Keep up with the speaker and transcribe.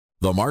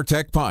The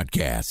Martech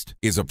Podcast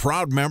is a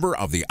proud member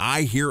of the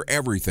I Hear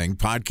Everything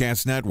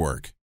Podcast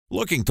Network.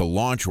 Looking to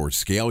launch or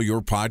scale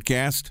your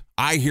podcast?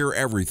 I Hear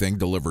Everything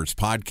delivers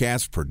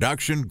podcast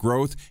production,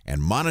 growth,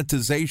 and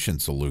monetization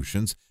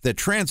solutions that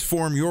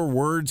transform your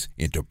words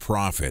into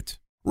profit.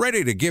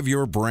 Ready to give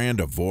your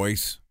brand a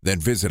voice? Then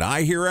visit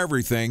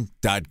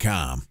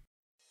iheareverything.com.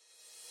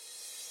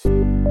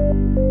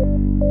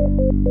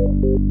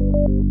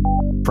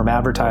 From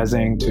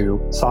advertising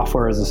to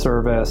software as a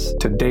service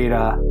to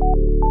data.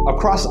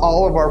 Across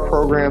all of our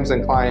programs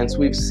and clients,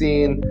 we've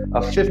seen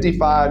a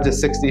 55 to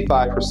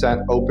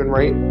 65% open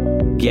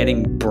rate.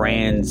 Getting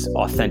brands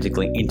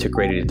authentically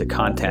integrated into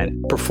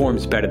content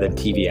performs better than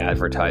TV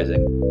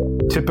advertising.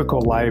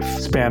 Typical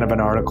lifespan of an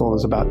article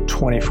is about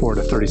 24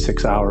 to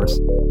 36 hours.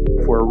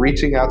 If we're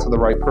reaching out to the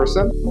right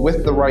person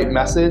with the right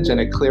message and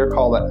a clear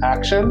call to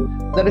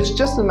action, then it's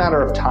just a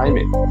matter of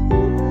timing.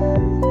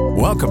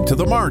 Welcome to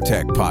the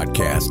Martech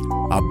Podcast,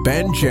 a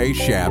Ben J.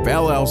 Schaap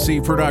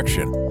LLC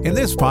production. In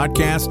this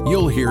podcast,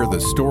 you'll hear the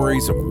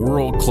stories of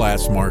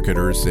world-class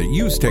marketers that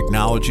use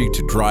technology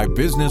to drive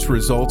business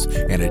results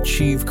and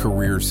achieve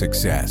career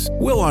success.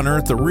 We'll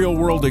unearth the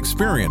real-world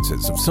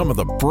experiences of some of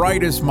the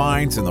brightest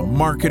minds in the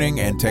marketing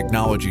and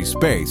technology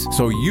space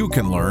so you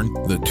can learn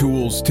the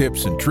tools,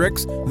 tips, and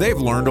tricks they've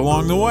learned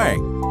along the way.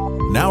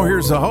 Now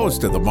here's the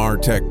host of the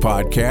Martech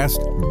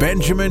Podcast,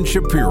 Benjamin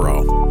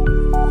Shapiro.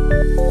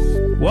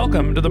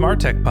 Welcome to the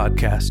Martech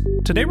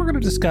Podcast. Today we're going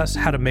to discuss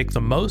how to make the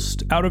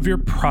most out of your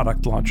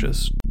product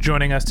launches.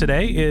 Joining us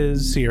today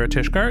is Sierra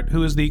Tishgart,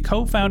 who is the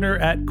co-founder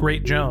at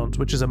Great Jones,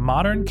 which is a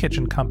modern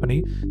kitchen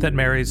company that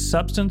marries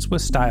substance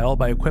with style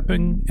by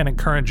equipping and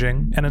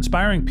encouraging and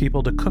inspiring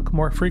people to cook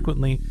more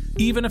frequently,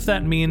 even if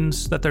that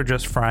means that they're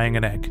just frying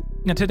an egg.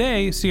 And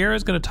today, Sierra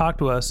is going to talk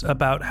to us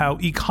about how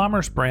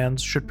e-commerce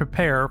brands should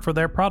prepare for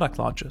their product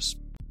launches.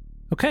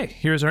 Okay,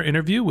 here's our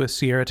interview with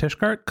Sierra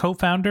Tishgart,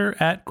 co-founder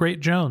at Great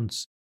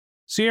Jones.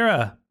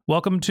 Sierra,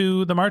 welcome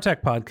to the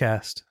Martech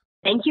Podcast.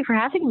 Thank you for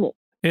having me.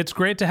 It's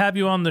great to have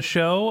you on the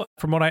show.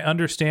 From what I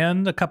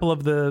understand, a couple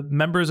of the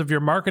members of your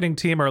marketing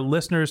team are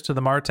listeners to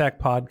the Martech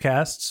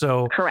Podcast.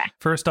 So correct.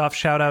 First off,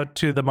 shout out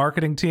to the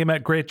marketing team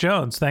at Great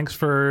Jones. Thanks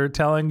for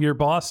telling your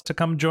boss to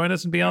come join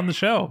us and be on the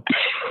show.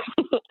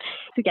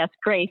 Yes,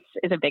 Grace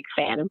is a big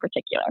fan in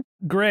particular.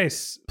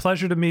 Grace,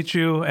 pleasure to meet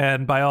you.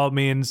 And by all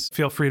means,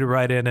 feel free to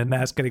write in and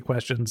ask any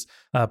questions.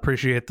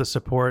 Appreciate the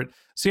support.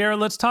 Sierra,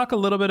 let's talk a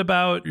little bit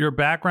about your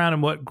background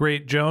and what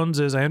Great Jones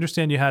is. I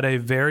understand you had a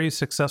very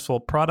successful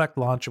product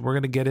launch, and we're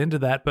going to get into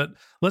that. But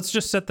let's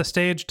just set the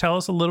stage. Tell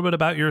us a little bit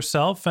about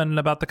yourself and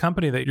about the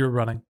company that you're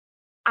running.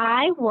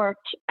 I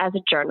worked as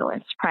a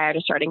journalist prior to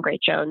starting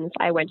Great Jones.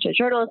 I went to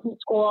journalism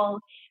school.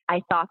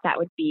 I thought that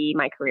would be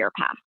my career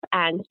path.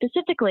 And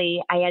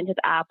specifically, I ended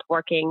up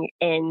working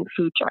in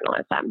food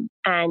journalism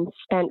and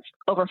spent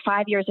over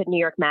 5 years at New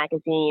York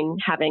Magazine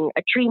having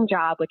a dream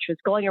job, which was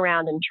going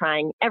around and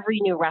trying every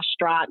new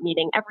restaurant,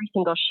 meeting every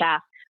single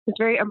chef. Was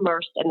very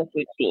immersed in the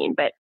food scene,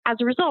 but as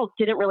a result,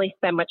 didn't really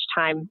spend much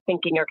time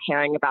thinking or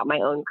caring about my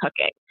own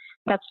cooking.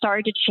 That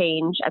started to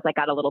change as I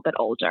got a little bit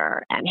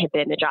older and had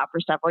been in the job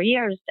for several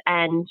years.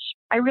 And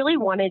I really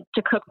wanted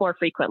to cook more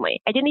frequently.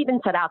 I didn't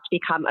even set out to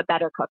become a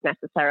better cook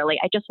necessarily.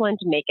 I just wanted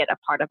to make it a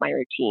part of my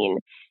routine.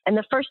 And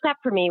the first step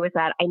for me was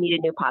that I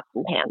needed new pots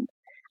and pans.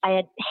 I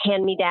had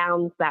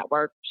hand-me-downs that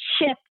were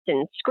chipped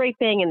and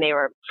scraping, and they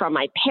were from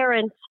my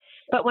parents.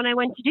 But when I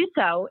went to do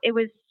so, it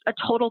was a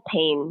total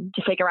pain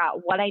to figure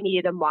out what I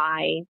needed and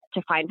why,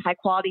 to find high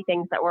quality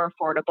things that were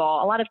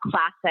affordable, a lot of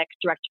classic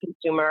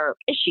direct-to-consumer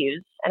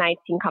issues. And I'd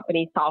seen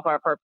companies solve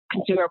for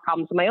consumer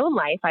problems in my own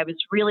life. I was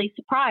really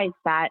surprised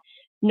that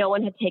no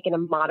one had taken a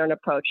modern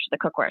approach to the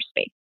cookware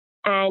space.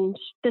 And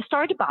this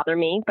started to bother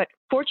me, but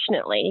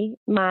fortunately,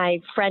 my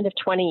friend of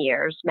 20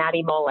 years,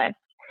 Maddie Molis,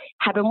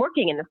 had been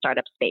working in the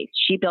startup space.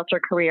 She built her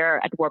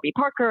career at Warby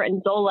Parker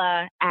and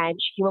Zola, and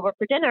she came over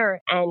for dinner.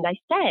 And I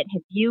said,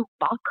 have you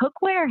bought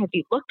cookware? Have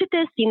you looked at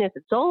this, seen this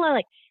at Zola?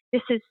 Like,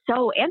 this is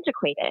so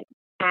antiquated.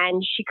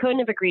 And she couldn't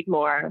have agreed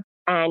more.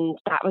 And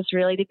that was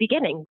really the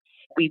beginning.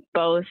 We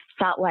both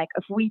felt like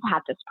if we've had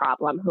this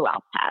problem, who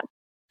else has?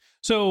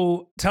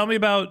 So tell me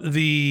about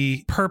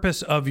the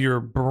purpose of your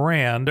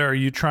brand. Are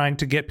you trying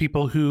to get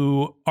people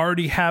who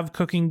already have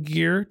cooking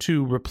gear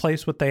to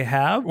replace what they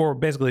have, or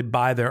basically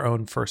buy their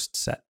own first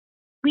set?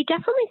 We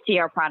definitely see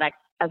our products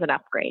as an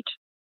upgrade.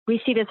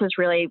 We see this as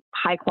really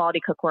high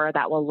quality cookware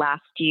that will last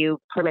you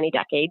for many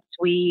decades.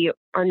 We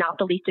are not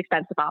the least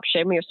expensive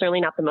option. We are certainly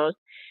not the most.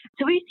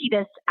 So we see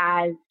this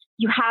as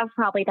you have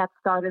probably that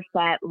starter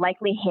set,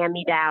 likely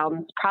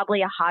hand-me-downs,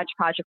 probably a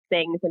hodgepodge of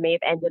things that may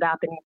have ended up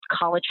in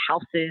college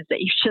houses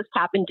that you just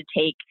happened to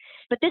take.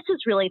 But this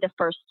is really the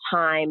first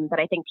time that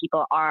I think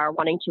people are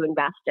wanting to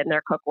invest in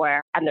their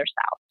cookware and their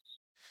styles.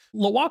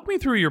 Walk me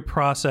through your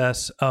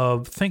process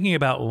of thinking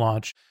about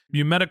launch.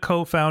 You met a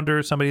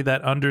co-founder, somebody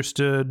that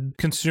understood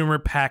consumer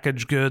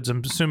packaged goods.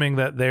 I'm assuming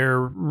that they're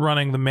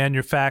running the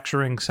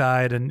manufacturing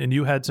side, and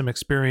you had some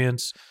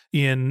experience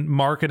in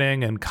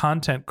marketing and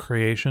content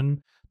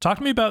creation. Talk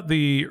to me about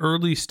the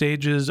early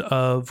stages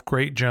of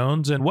Great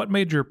Jones and what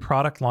made your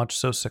product launch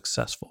so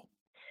successful.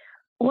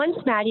 Once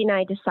Maddie and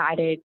I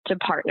decided to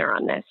partner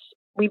on this,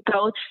 we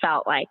both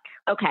felt like,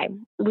 okay,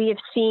 we have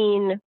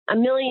seen a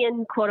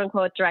million quote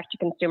unquote direct to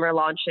consumer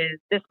launches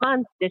this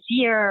month, this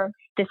year.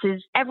 This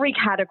is every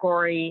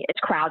category.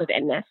 It's crowded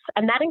in this.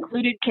 And that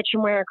included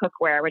kitchenware and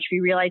cookware, which we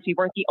realized we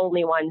weren't the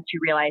only ones who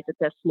realized that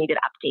this needed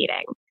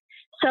updating.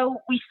 So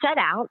we set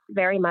out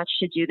very much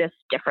to do this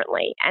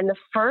differently. And the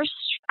first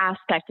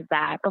aspect of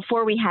that,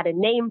 before we had a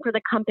name for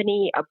the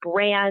company, a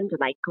brand,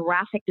 like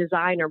graphic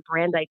design or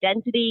brand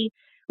identity,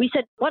 we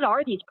said, what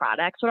are these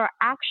products? What are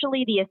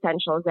actually the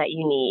essentials that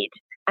you need?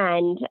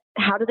 And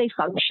how do they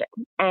function?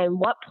 And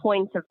what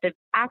points of the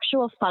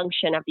actual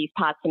function of these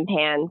pots and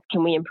pans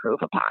can we improve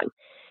upon?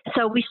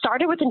 So we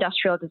started with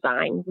industrial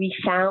design. We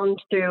found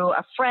through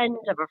a friend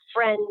of a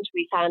friend,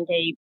 we found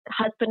a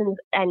husband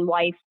and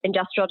wife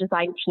industrial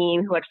design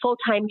team who had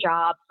full-time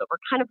jobs, but were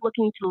kind of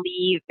looking to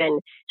leave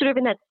and sort of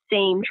in that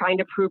same, trying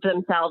to prove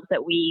themselves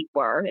that we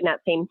were in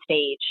that same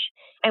stage.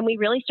 And we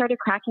really started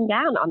cracking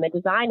down on the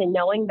design and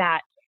knowing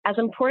that as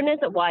important as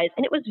it was,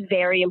 and it was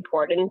very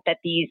important that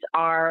these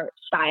are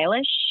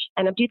stylish.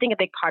 And I do think a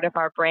big part of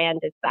our brand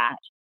is that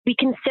we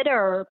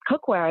consider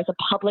cookware as a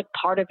public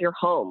part of your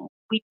home.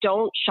 We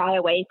don't shy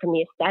away from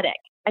the aesthetic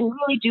and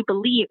really do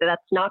believe that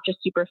that's not just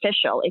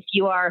superficial. If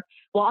you are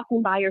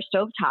walking by your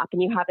stovetop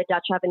and you have a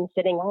Dutch oven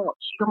sitting out,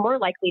 you're more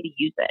likely to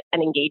use it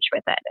and engage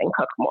with it and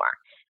cook more.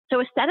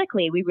 So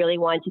aesthetically, we really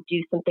wanted to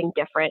do something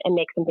different and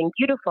make something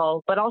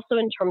beautiful, but also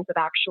in terms of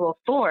actual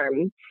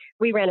form,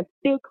 we ran a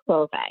big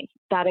survey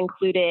that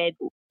included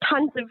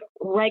tons of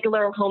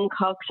regular home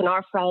cooks and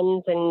our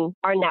friends and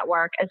our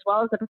network, as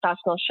well as the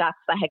professional chefs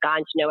that had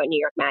gotten to know at New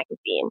York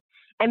Magazine,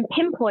 and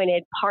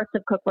pinpointed parts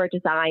of cookware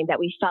design that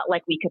we felt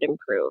like we could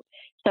improve.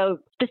 So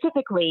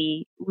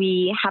specifically,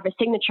 we have a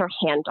signature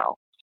handle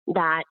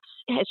that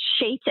is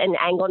shaped and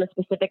angled in a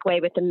specific way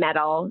with the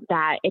metal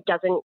that it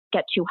doesn't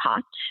get too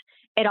hot.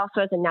 It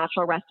also has a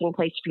natural resting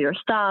place for your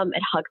thumb.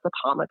 It hugs the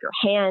palm of your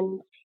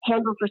hand.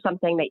 Handles are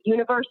something that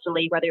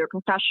universally, whether you're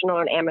a professional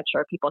or an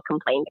amateur, people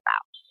complained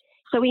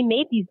about. So we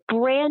made these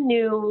brand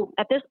new,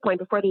 at this point,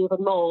 before they were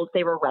molds,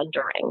 they were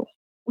renderings.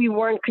 We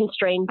weren't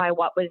constrained by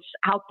what was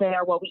out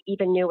there, what we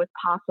even knew was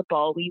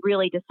possible. We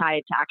really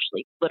decided to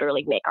actually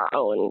literally make our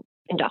own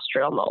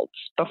industrial molds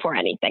before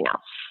anything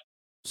else.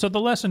 So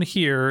the lesson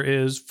here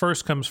is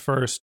first comes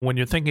first. When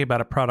you're thinking about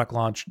a product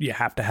launch, you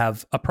have to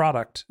have a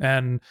product.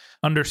 And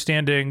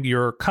understanding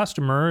your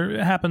customer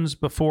happens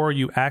before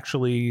you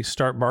actually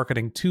start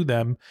marketing to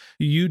them.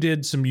 You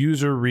did some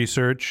user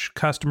research,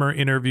 customer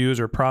interviews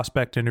or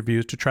prospect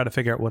interviews to try to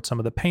figure out what some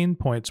of the pain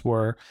points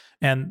were.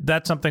 And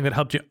that's something that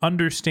helped you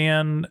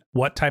understand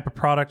what type of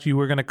product you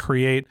were going to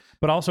create.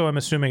 But also, I'm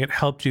assuming it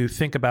helped you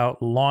think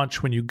about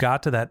launch when you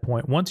got to that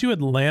point. Once you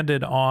had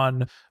landed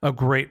on a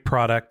great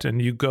product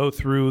and you go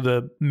through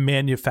the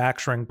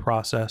manufacturing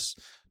process,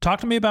 talk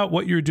to me about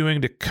what you're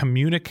doing to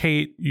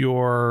communicate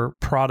your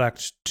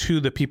product to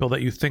the people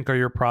that you think are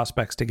your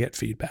prospects to get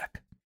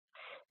feedback.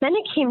 Then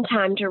it came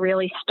time to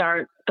really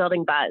start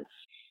building buzz.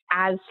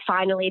 As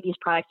finally these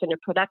products into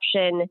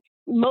production,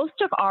 most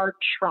of our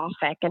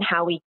traffic and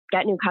how we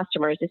get new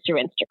customers is through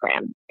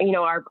Instagram. You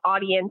know, our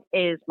audience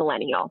is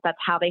millennial. That's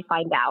how they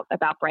find out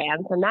about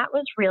brands. And that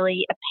was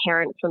really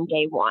apparent from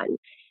day one.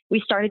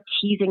 We started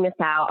teasing this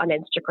out on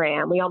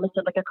Instagram. We almost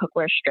did like a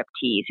cookware strip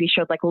tease. We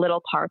showed like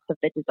little parts of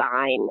the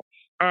design.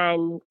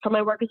 And from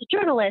my work as a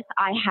journalist,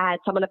 I had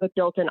somewhat of a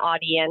built-in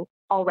audience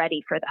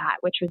already for that,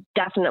 which was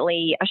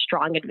definitely a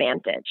strong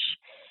advantage.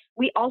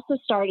 We also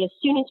started as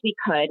soon as we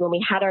could, when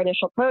we had our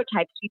initial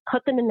prototypes, we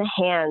put them in the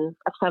hands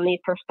of some of these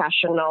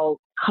professional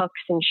cooks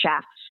and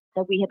chefs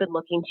that we had been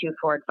looking to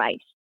for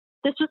advice.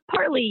 This was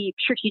partly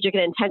strategic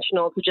and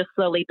intentional to just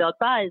slowly build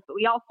buzz, but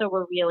we also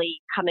were really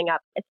coming up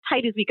as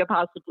tight as we could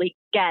possibly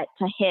get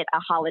to hit a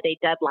holiday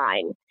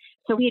deadline.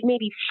 So we had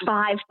maybe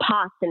 5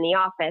 pots in the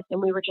office,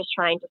 and we were just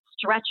trying to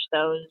stretch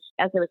those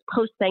as it was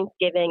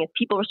post-Thanksgiving, as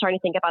people were starting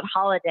to think about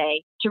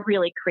holiday, to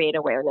really create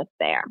awareness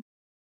there.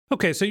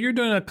 Okay, so you're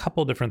doing a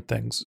couple different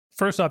things.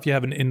 First off, you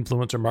have an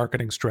influencer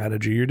marketing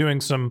strategy. You're doing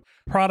some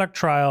product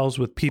trials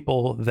with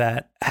people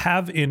that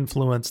have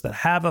influence, that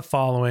have a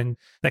following,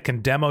 that can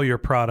demo your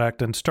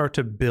product and start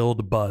to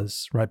build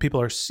buzz, right?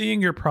 People are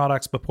seeing your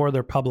products before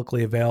they're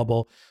publicly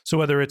available. So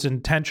whether it's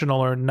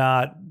intentional or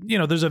not, you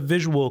know, there's a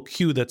visual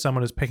cue that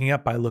someone is picking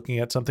up by looking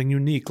at something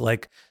unique,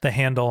 like the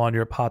handle on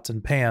your pots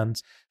and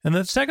pans. And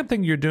the second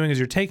thing you're doing is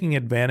you're taking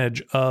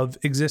advantage of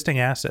existing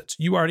assets.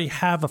 You already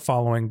have a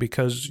following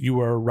because you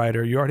are a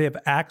writer. You already have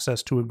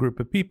access to a group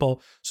of people.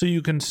 So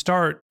you can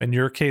start, in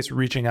your case,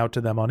 reaching out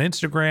to them on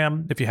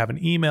Instagram. If you have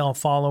an email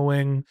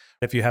following,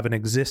 if you have an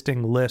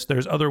existing list,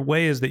 there's other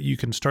ways that you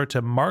can start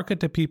to market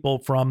to people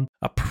from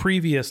a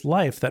previous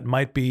life that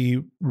might be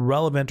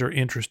relevant or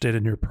interested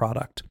in your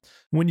product.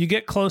 When you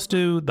get close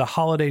to the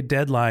holiday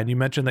deadline, you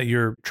mentioned that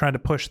you're trying to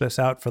push this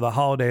out for the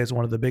holidays,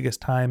 one of the biggest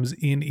times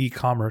in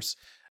e-commerce.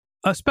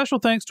 A special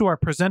thanks to our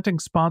presenting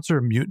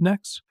sponsor,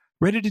 Mutinex.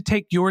 Ready to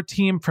take your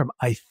team from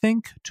I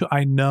think to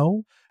I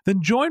know?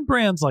 Then join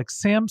brands like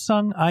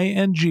Samsung,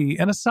 ING,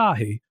 and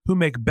Asahi who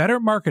make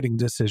better marketing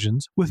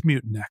decisions with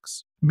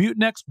Mutinex.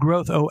 Mutinex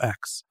Growth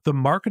OS, the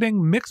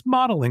marketing mix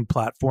modeling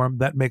platform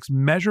that makes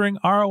measuring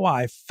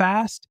ROI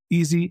fast,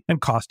 easy, and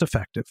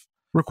cost-effective.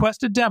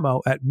 Request a demo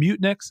at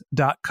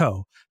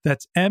Mutinex.co.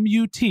 That's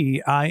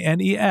Mutinex.co.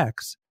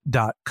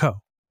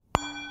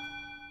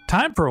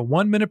 Time for a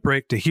 1-minute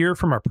break to hear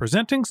from our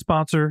presenting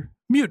sponsor,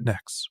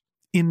 Mutinex.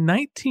 In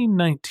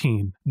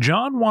 1919,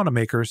 John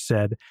Wanamaker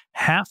said,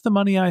 "Half the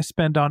money I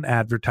spend on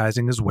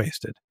advertising is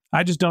wasted.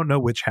 I just don't know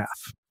which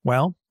half."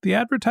 Well, the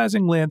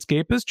advertising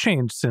landscape has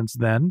changed since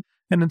then,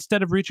 and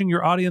instead of reaching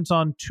your audience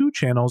on 2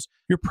 channels,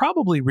 you're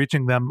probably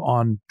reaching them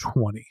on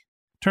 20.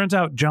 Turns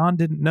out John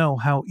didn't know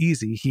how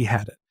easy he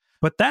had it.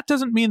 But that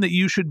doesn't mean that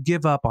you should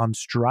give up on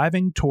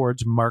striving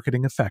towards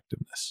marketing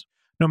effectiveness.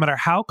 No matter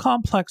how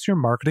complex your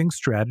marketing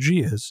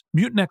strategy is,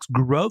 Mutinex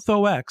Growth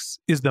OS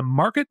is the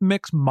market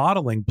mix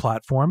modeling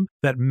platform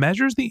that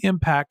measures the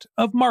impact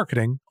of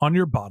marketing on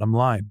your bottom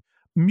line.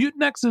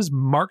 Mutinex's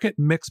market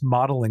mix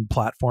modeling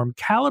platform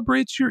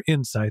calibrates your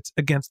insights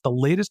against the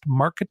latest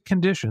market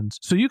conditions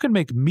so you can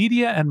make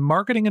media and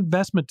marketing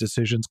investment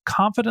decisions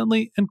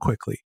confidently and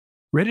quickly.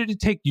 Ready to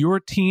take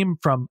your team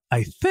from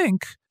I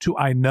think to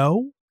I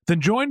know? Then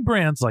join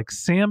brands like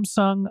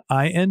Samsung,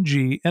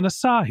 ING, and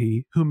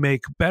Asahi who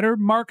make better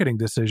marketing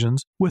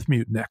decisions with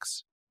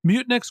Mutinex.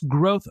 Mutinex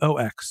Growth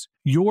OS.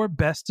 Your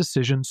best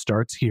decision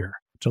starts here.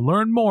 To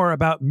learn more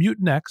about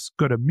Mutinex,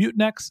 go to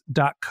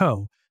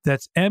Mutinex.co.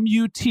 That's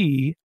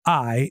Mutinex.co.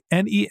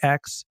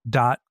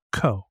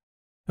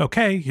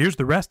 Okay, here's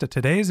the rest of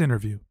today's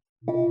interview.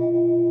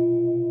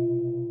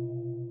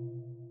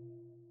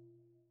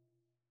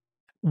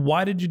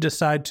 Why did you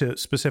decide to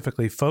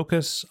specifically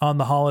focus on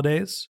the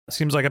holidays?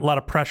 Seems like a lot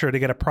of pressure to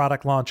get a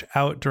product launch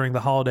out during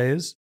the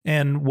holidays.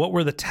 And what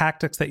were the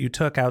tactics that you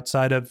took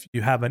outside of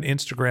you have an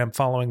Instagram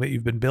following that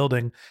you've been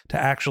building to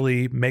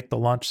actually make the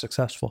launch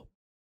successful?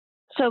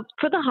 So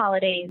for the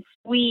holidays,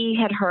 we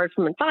had heard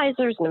from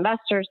advisors and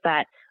investors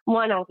that,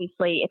 one,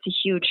 obviously, it's a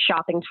huge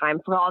shopping time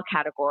for all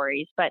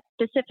categories, but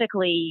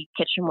specifically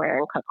kitchenware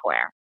and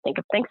cookware. Think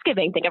of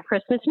Thanksgiving, think of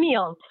Christmas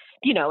meals.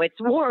 You know, it's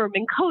warm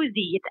and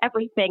cozy. It's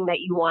everything that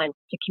you want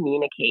to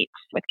communicate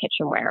with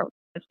kitchenware.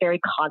 It's very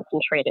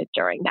concentrated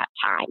during that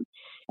time.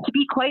 To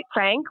be quite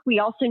frank, we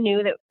also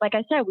knew that, like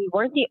I said, we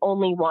weren't the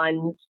only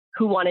ones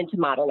who wanted to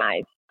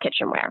modernize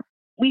kitchenware.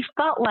 We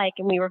felt like,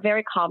 and we were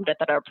very confident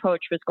that our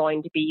approach was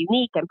going to be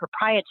unique and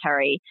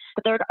proprietary,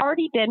 but there had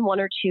already been 1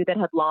 or 2 that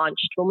had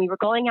launched. When we were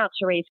going out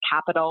to raise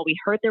capital, we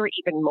heard there were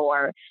even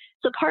more.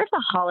 So part of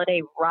the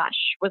holiday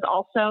rush was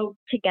also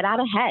to get out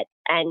ahead.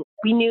 And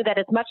we knew that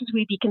as much as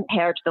we'd be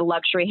compared to the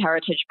luxury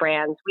heritage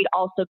brands, we'd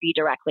also be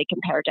directly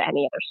compared to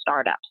any other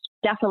startups,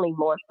 definitely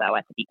more so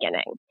at the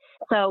beginning.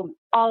 So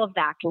all of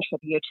that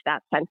contributed to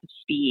that sense of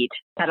speed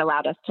that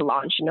allowed us to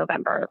launch on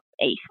November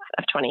 8th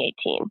of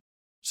 2018.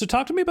 So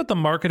talk to me about the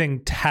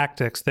marketing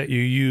tactics that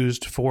you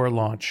used for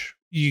launch.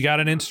 You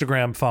got an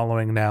Instagram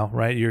following now,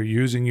 right? You're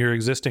using your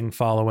existing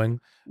following.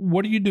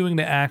 What are you doing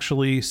to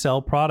actually sell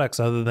products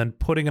other than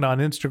putting it on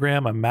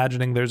Instagram? I'm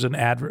imagining there's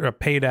a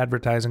paid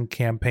advertising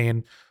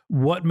campaign.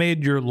 What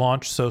made your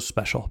launch so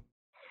special?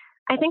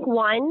 I think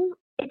one,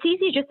 it's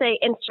easy to say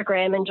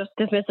Instagram and just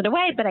dismiss it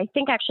away, but I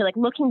think actually, like,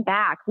 looking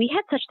back, we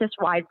had such this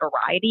wide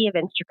variety of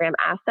Instagram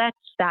assets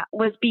that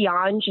was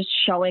beyond just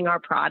showing our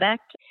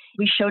product.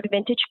 We showed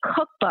vintage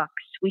cookbooks.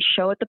 We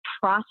showed the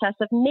process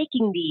of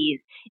making these.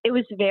 It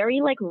was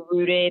very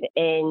rooted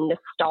in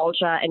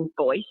nostalgia and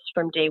voice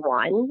from day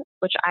one,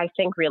 which I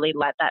think really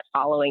led that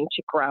following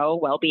to grow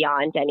well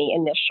beyond any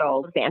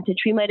initial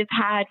advantage we might have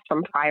had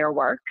from prior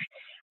work.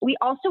 We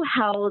also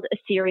held a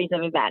series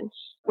of events,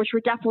 which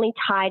were definitely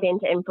tied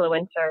into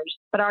influencers,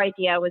 but our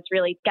idea was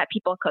really get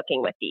people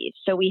cooking with these.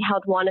 So we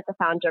held one at the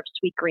founder of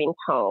Sweetgreen's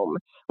home,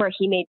 where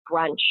he made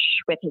brunch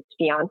with his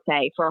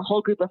fiance for a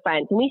whole group of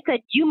friends. And we said,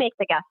 you make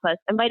the guest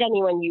list, invite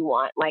anyone you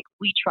want.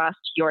 We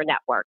trust your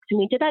network. And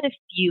we did that a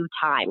few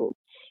times.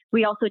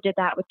 We also did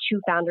that with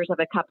 2 founders of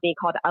a company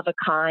called Of a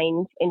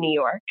Kind in New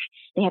York.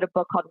 They had a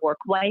book called Work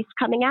Wife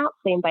coming out.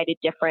 So they invited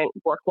different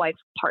work-wife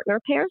partner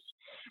pairs.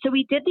 So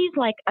we did these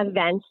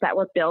events that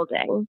we're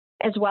building,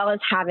 as well as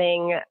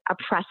having a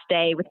press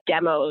day with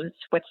demos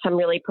with some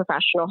really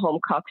professional home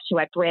cooks who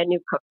had brand new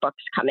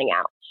cookbooks coming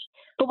out.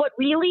 But what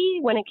really,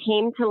 when it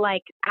came to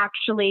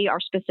actually our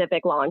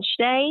specific launch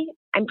day,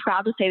 I'm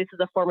proud to say this as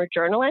a former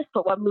journalist,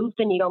 but what moved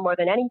the needle more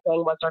than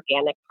anything was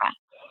organic press.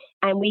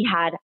 And we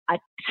had a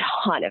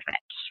ton of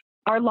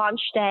it. Our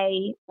launch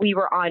day, we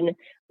were on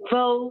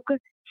Vogue,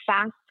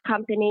 Fast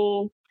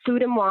Company,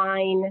 Food and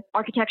Wine,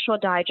 Architectural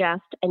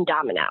Digest, and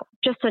Domino,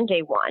 just on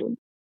day one.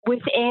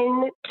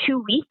 Within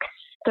 2 weeks,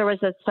 there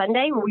was a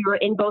Sunday where we were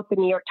in both the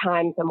New York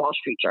Times and Wall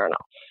Street Journal.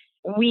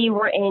 We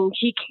were in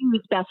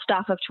GQ's Best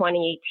Stuff of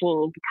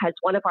 2018 because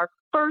one of our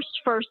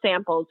first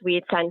samples we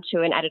had sent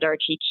to an editor at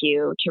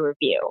GQ to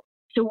review.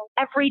 So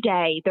every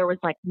day there was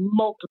like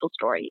multiple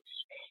stories,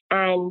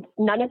 and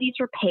none of these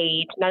were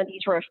paid. None of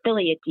these were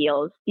affiliate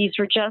deals. These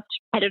were just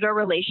editor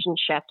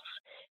relationships,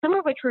 some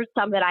of which were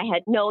some that I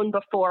had known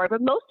before,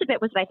 but most of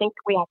it was I think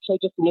we actually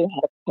just knew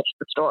how to pitch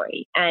the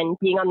story. And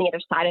being on the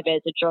other side of it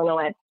as a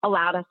journalist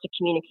allowed us to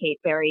communicate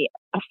very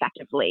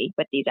effectively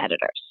with these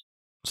editors.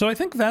 So I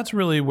think that's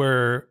really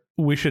where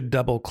we should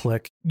double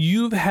click.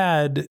 You've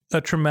had a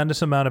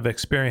tremendous amount of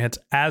experience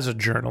as a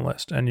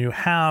journalist, and you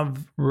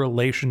have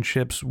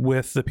relationships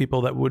with the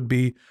people that would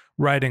be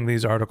writing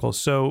these articles.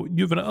 So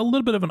you have a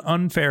little bit of an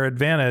unfair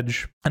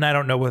advantage. And I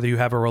don't know whether you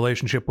have a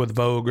relationship with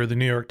Vogue or the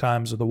New York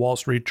Times or the Wall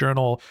Street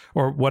Journal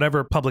or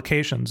whatever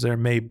publications there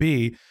may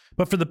be.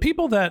 But for the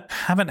people that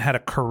haven't had a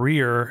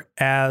career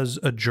as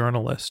a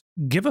journalist,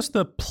 give us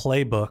the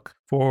playbook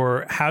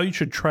for how you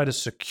should try to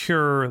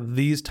secure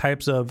these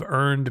types of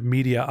earned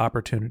media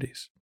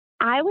opportunities.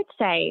 I would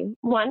say,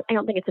 one, I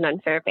don't think it's an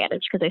unfair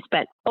advantage because I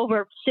spent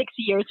over 6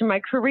 years of my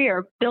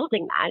career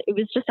building that. It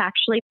was just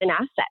actually an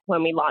asset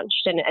when we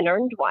launched and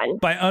earned one.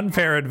 By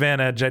unfair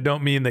advantage, I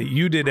don't mean that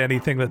you did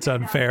anything that's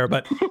unfair,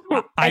 but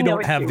I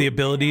don't have the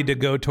ability to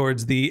go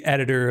towards the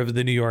editor of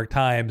the New York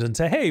Times and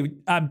say, hey,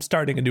 I'm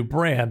starting a new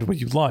brand. Will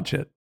you launch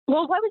it?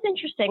 Well, what was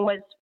interesting was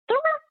there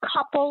were a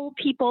couple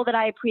people that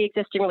I had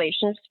pre-existing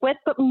relationships with,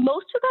 but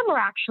most of them were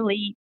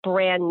actually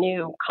brand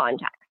new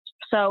contacts.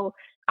 So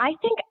I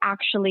think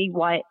actually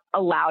what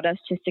allowed us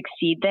to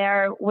succeed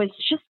there was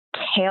just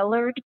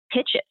tailored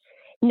pitches,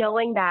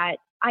 knowing that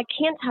I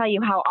can't tell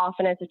you how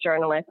often as a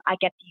journalist I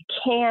get these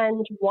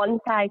canned,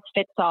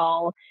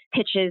 one-size-fits-all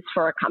pitches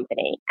for a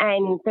company,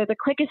 and they're the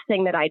quickest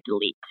thing that I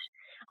delete.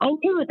 I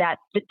knew that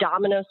the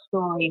Domino's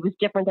story was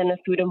different than the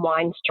Food and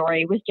Wine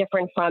story, was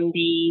different from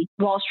the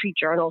Wall Street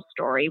Journal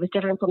story, was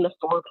different from the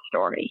Forbes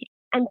story,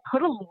 and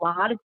put a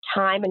lot of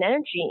time and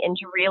energy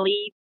into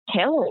really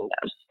tailoring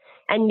those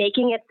and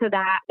making it so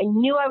that I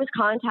knew I was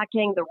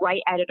contacting the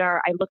right editor.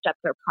 I looked up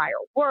their prior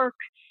work,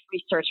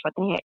 researched what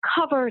they had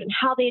covered and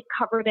how they had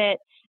covered it,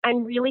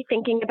 and really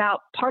thinking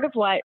about part of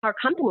what our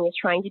company is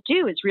trying to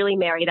do is really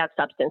marry that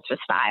substance with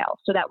style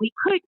so that we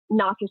could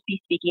not just be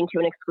speaking to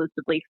an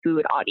exclusively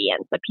food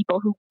audience, but people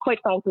who, quite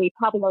frankly,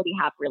 probably already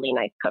have really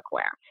nice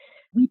cookware.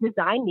 We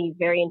designed these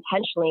very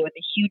intentionally with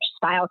a huge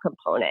style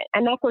component.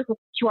 And that goes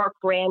to our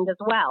brand as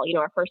well. You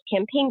know, our first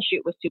campaign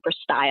shoot was super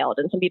styled.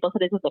 And some people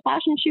said, is this a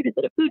fashion shoot? Is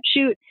it a food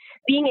shoot?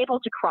 Being able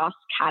to cross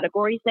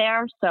categories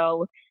there.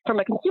 So from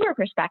a consumer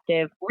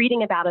perspective,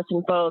 reading about us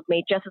in Vogue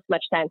made just as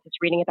much sense as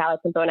reading about us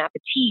in Bon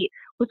Appetit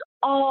was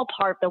all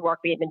part of the work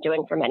we had been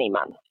doing for many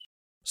months.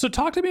 So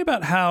talk to me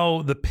about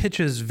how the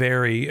pitches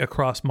vary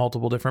across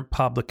multiple different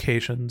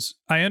publications.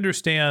 I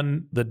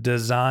understand the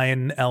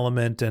design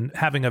element and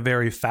having a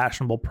very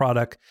fashionable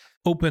product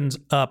opens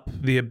up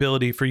the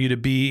ability for you to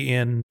be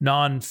in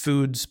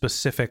non-food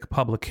specific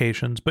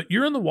publications, but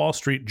you're in the Wall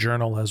Street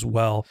Journal as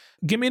well.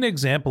 Give me an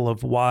example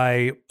of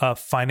why a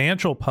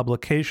financial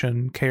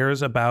publication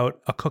cares about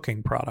a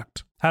cooking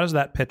product. How does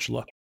that pitch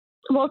look?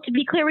 Well, to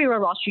be clear, we were a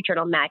Wall Street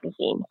Journal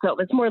magazine, so it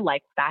was more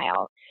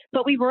lifestyle.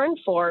 But we were in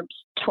Forbes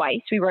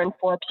twice. We were in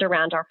Forbes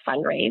around our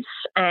fundraise,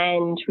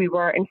 and we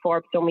were in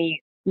Forbes when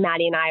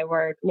Maddie and I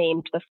were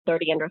named the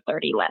 30 under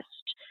 30 list.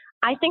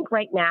 I think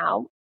right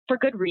now, for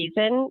good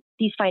reason,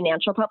 these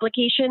financial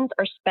publications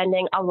are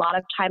spending a lot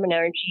of time and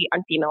energy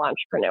on female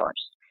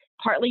entrepreneurs.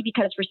 Partly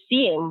because we're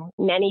seeing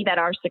many that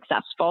are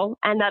successful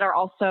and that are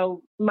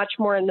also much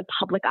more in the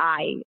public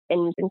eye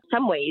in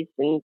some ways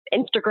in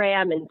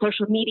Instagram and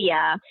social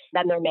media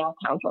than their male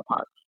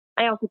counterparts.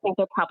 I also think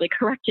they're probably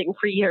correcting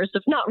for years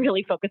of not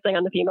really focusing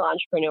on the female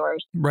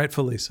entrepreneurs.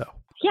 Rightfully so.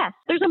 Yes,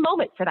 there's a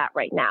moment for that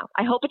right now.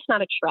 I hope it's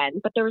not a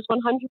trend, but there was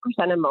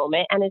 100% a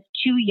moment. And as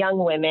two young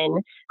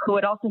women who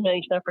had also known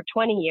each other for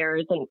 20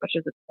 years, and which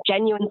is a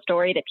genuine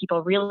story that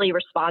people really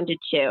responded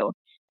to,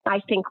 I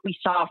think we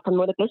saw from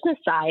the business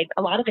side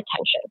a lot of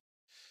attention.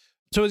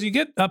 So as you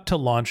get up to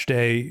launch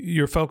day,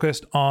 you're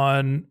focused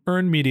on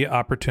earned media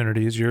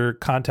opportunities. You're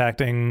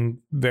contacting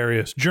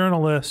various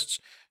journalists.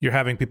 You're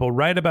having people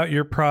write about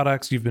your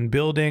products. You've been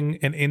building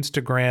an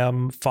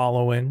Instagram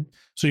following.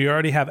 So you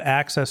already have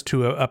access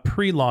to a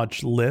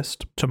pre-launch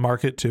list to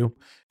market to.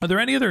 Are there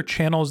any other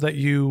channels that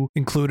you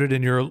included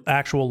in your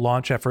actual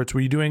launch efforts?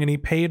 Were you doing any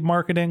paid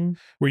marketing?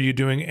 Were you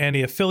doing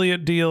any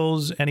affiliate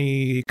deals?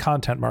 Any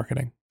content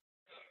marketing?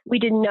 We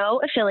did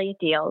no affiliate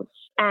deals,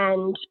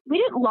 and we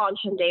didn't launch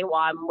on day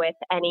one with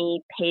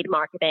any paid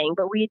marketing,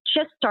 but we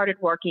just started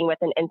working with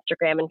an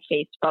Instagram and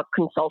Facebook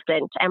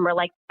consultant, and we're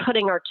like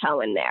putting our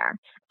toe in there.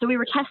 So we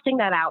were testing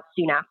that out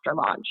soon after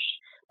launch,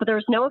 but there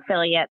was no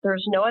affiliate. There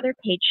was no other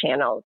paid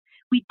channels.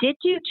 We did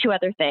do two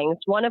other things,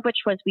 one of which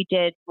was we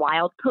did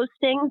wild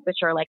postings, which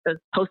are like those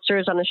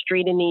posters on the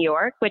street in New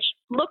York, which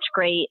looked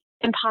great,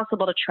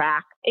 impossible to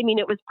track. I mean,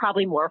 it was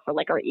probably more for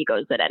like our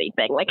egos than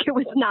anything. Like it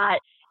was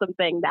not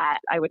something that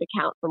I would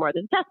account for more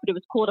than success, but it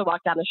was cool to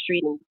walk down the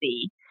street and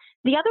see.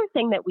 The other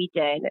thing that we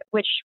did,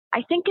 which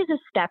I think is a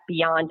step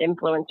beyond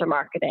influencer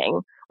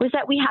marketing, was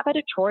that we have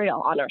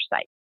editorial on our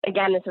site.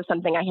 Again, this was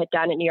something I had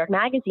done at New York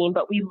Magazine,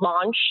 but we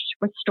launched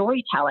with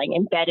storytelling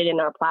embedded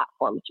in our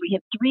platform. So we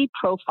had 3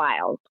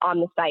 profiles on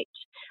the site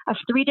of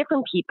 3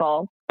 different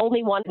people,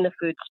 only one in the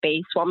food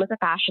space. One was a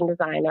fashion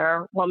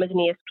designer, one was an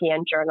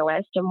ESPN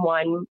journalist, and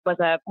one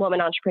was a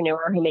woman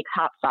entrepreneur who makes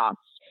hot sauce.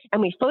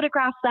 And we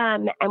photographed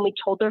them and we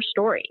told their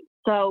story.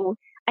 So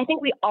I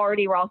think we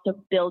already were also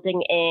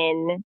building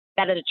in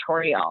that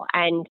editorial.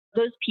 And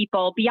those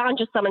people, beyond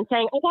just someone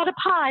saying, I got a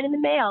pod in the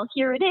mail,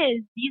 here it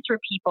is. These were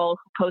people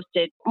who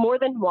posted more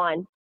than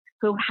once,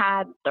 who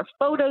had their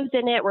photos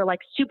in it, were like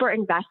super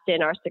invested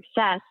in our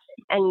success.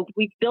 And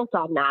we've built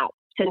on that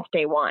since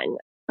day one.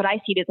 But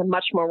I see it as a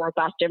much more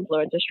robust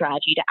influencer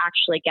strategy to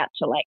actually get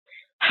to like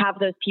have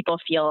those people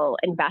feel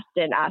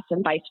invested in us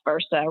and vice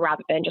versa,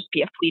 rather than just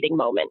be a fleeting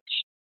moment.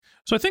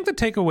 So I think the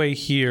takeaway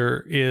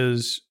here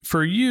is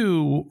for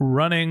you,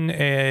 running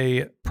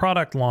a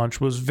product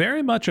launch was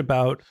very much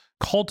about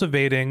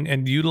cultivating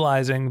and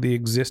utilizing the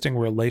existing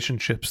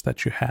relationships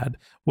that you had,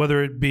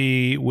 whether it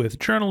be with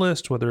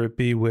journalists, whether it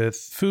be with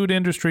food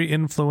industry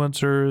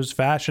influencers,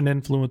 fashion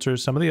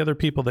influencers, some of the other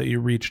people that you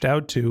reached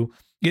out to.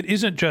 It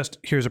isn't just,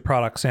 here's a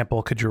product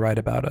sample, could you write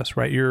about us,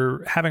 right?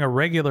 You're having a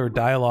regular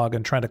dialogue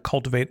and trying to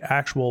cultivate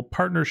actual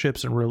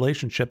partnerships and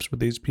relationships with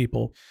these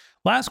people.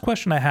 Last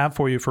question I have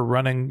for you for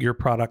running your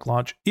product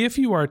launch. If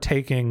you are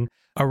taking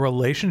a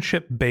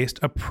relationship-based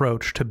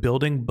approach to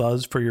building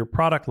buzz for your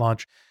product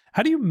launch,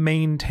 how do you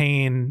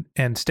maintain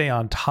and stay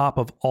on top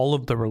of all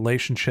of the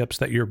relationships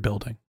that you're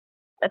building?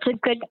 That's a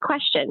good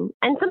question,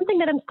 and something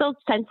that I'm still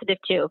sensitive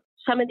to.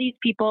 Some of these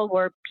people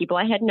were people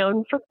I had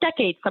known for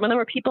decades. Some of them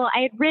were people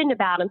I had written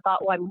about and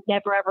thought, well, I'm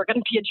never, ever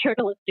going to be a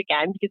journalist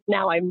again, because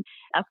now I'm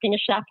asking a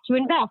chef to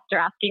invest or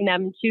asking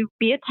them to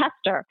be a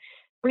tester.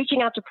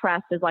 Reaching out to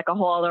press is like a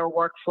whole other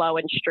workflow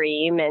and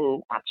stream,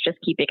 and that's just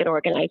keeping an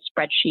organized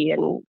spreadsheet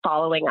and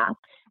following up.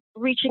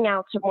 Reaching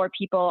out to more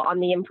people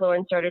on the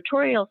influencer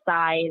editorial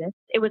side,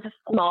 it was a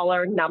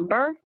smaller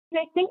number. And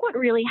I think what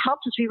really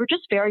helped is we were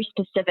just very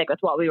specific with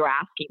what we were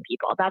asking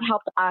people. That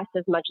helped us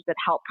as much as it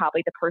helped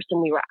probably the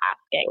person we were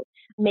asking,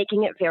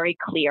 making it very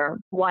clear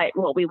what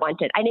we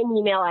wanted. I didn't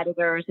email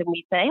editors and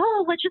we'd say,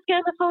 oh, let's just get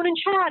on the phone and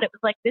chat. It was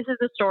like, this is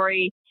a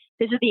story.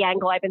 This is the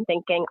angle I've been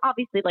thinking.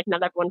 Obviously, like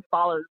not everyone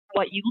follows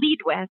what you lead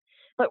with,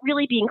 but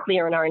really being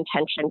clear in our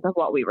intentions of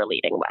what we were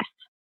leading with.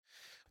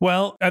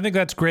 Well, I think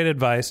that's great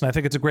advice, and I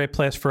think it's a great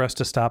place for us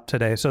to stop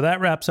today. So that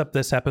wraps up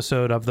this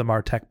episode of the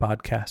Martech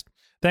Podcast.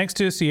 Thanks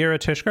to Sierra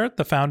Tishkart,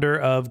 the founder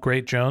of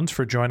Great Jones,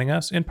 for joining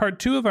us. In part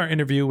 2 of our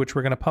interview, which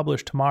we're going to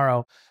publish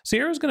tomorrow,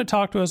 Sierra is going to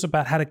talk to us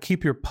about how to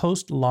keep your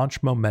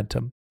post-launch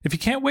momentum. If you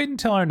can't wait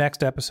until our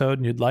next episode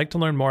and you'd like to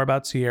learn more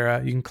about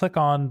Sierra, you can click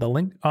on the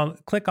link to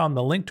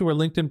her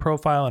LinkedIn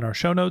profile in our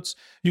show notes.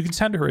 You can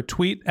send her a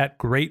tweet at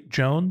Great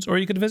Jones, or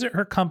you can visit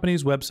her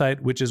company's website,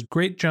 which is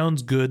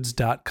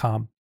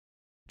greatjonesgoods.com.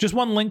 Just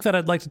one link that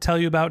I'd like to tell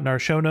you about in our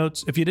show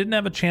notes. If you didn't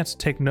have a chance to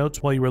take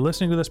notes while you were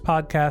listening to this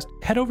podcast,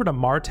 head over to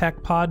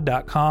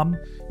martechpod.com.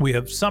 We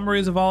have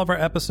summaries of all of our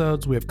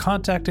episodes. We have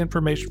contact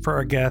information for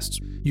our guests.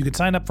 You can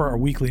sign up for our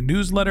weekly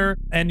newsletter,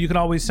 and you can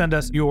always send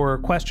us your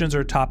questions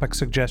or topic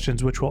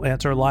suggestions, which we'll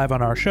answer live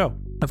on our show.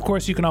 Of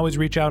course, you can always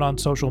reach out on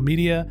social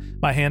media.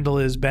 My handle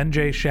is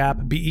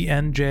BenJShap,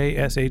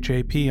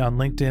 BenJShap on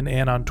LinkedIn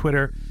and on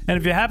Twitter. And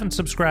if you haven't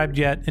subscribed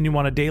yet and you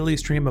want a daily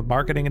stream of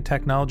marketing and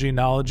technology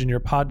knowledge in your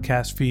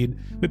podcast feed,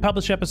 we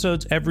publish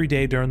episodes every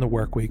day during the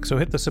work week. So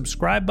hit the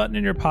subscribe button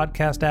in your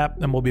podcast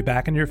app and we'll be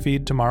back in your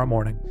feed tomorrow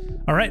morning.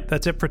 All right,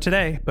 that's it for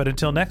today. But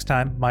until next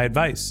time, my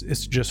advice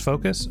is to just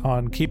focus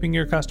on keeping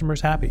your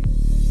customers happy.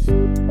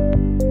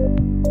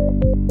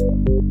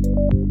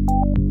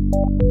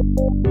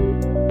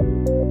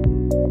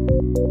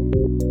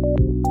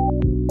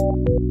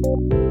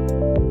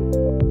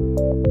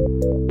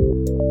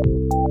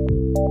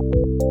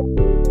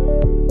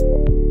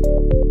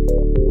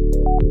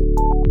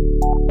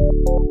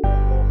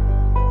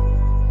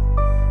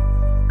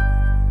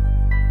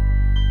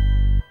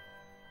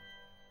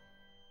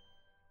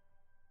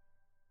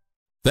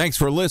 Thanks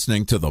for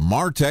listening to the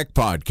Martech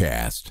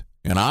Podcast,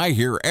 an I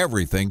Hear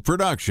Everything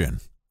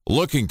production.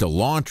 Looking to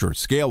launch or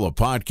scale a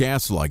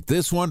podcast like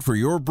this one for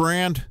your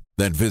brand?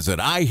 Then visit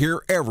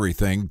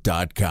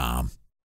iheareverything.com.